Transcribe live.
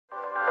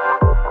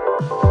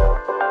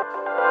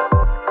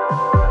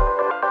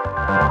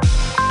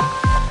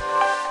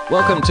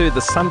Welcome to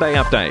the Sunday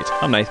Update.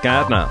 I'm Nath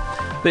Gardner.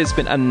 There's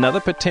been another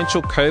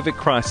potential COVID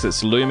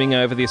crisis looming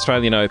over the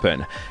Australian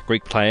Open.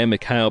 Greek player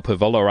Mikhail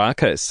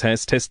Pavlorakis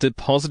has tested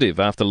positive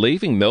after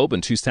leaving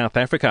Melbourne to South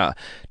Africa.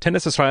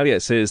 Tennis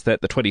Australia says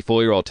that the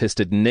 24-year-old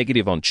tested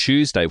negative on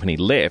Tuesday when he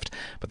left,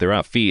 but there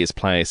are fears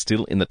players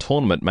still in the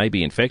tournament may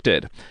be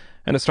infected.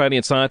 An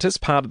Australian scientist,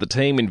 part of the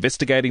team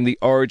investigating the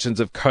origins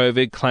of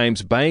COVID,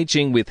 claims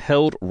Beijing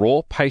withheld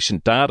raw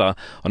patient data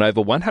on over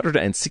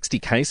 160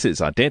 cases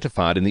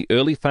identified in the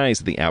early phase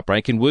of the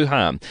outbreak in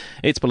Wuhan.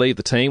 It's believed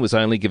the team was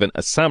only given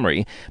a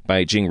summary.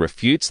 Beijing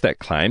refutes that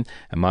claim,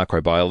 and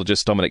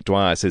microbiologist Dominic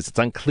Dwyer says it's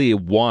unclear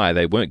why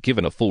they weren't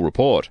given a full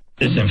report.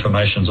 This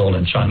information's all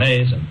in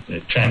Chinese and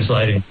they're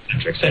translating,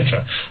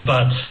 etc.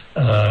 But,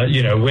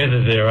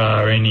 whether there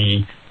are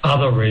any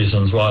other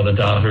reasons why the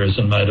data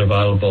isn't made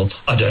available,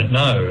 I don't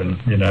know, and,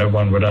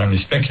 one would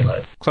only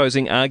speculate.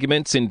 Closing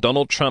arguments in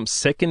Donald Trump's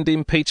second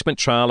impeachment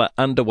trial are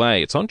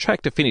underway. It's on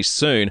track to finish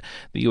soon,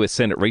 the US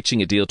Senate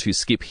reaching a deal to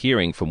skip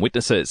hearing from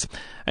witnesses.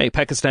 A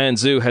Pakistan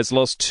zoo has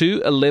lost two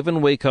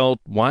 11-week-old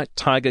white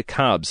tiger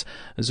cubs.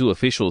 A zoo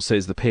official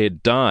says the pair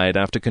died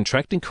after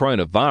contracting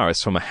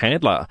coronavirus from a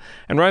handler.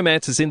 And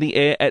romance is in the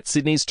air at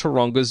Sydney's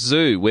Taronga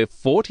Zoo, where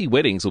 40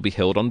 weddings will be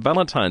held on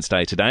Valentine's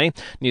Day today.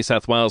 New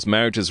South Wales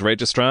Marriages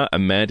Registrar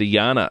Amanda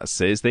Yana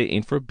says they're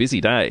in for a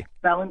busy day.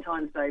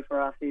 Valentine's Day for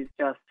us is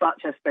just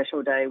such a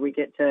special day. We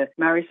get to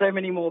marry so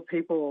many more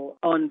people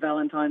on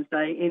Valentine's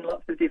Day in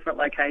lots of different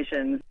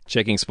locations.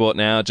 Checking sport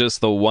now, just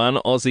the one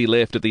Aussie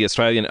left at the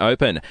Australian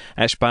Open.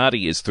 Ash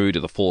Barty is through to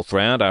the fourth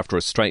round after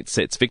a straight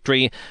sets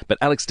victory, but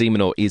Alex de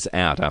Minaur is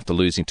out after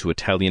losing to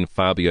Italian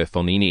Fabio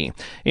Fognini.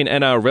 In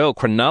NRL,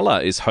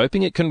 Cronulla is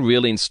hoping it can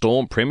reel in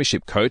Storm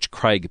Premiership coach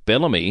Craig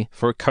Bellamy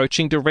for a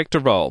coaching director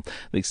role.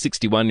 The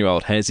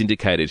 61-year-old has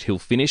indicated he'll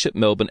finish at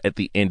Melbourne at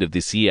the end of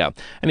this year.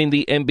 And in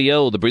the NBL,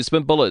 the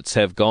Brisbane Bullets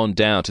have gone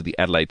down to the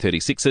Adelaide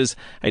 36ers,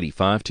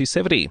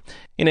 85-70.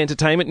 In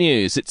entertainment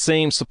news, it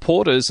seems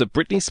supporters of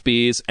Britney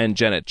Spears and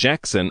Janet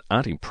Jackson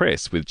aren't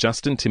impressed with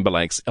Justin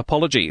Timberlake's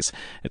apologies.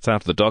 It's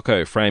after the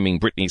doco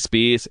framing Britney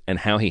Spears and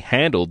how he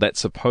handled that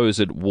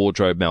supposed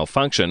wardrobe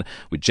malfunction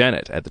with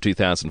Janet at the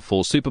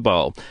 2004 Super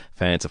Bowl.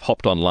 Fans have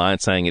hopped online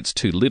saying it's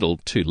too little,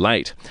 too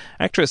late.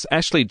 Actress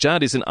Ashley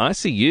Judd is in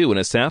ICU in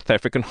a South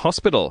African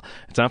hospital.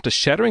 It's after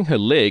shattering her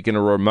leg in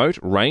a remote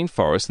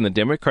rainforest in the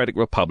Democratic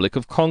Republic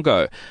of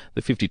Congo.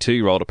 The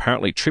 52-year-old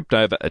apparently tripped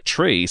over a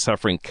tree,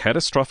 suffering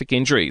catastrophic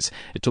injuries.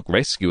 It took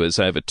rescuers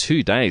over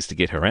 2 days to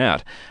get her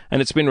out. And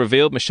it's been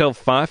revealed Michelle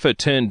Pfeiffer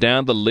turned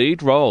down the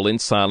lead role in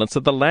Silence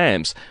of the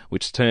Lambs,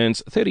 which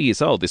turns 30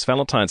 years old this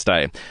Valentine's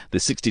Day. The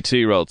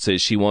 62-year-old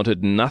says she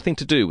wanted nothing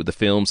to do with the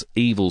film's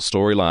evil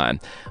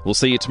storyline. We'll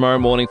see you tomorrow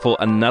morning for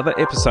another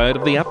episode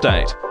of The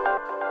Update.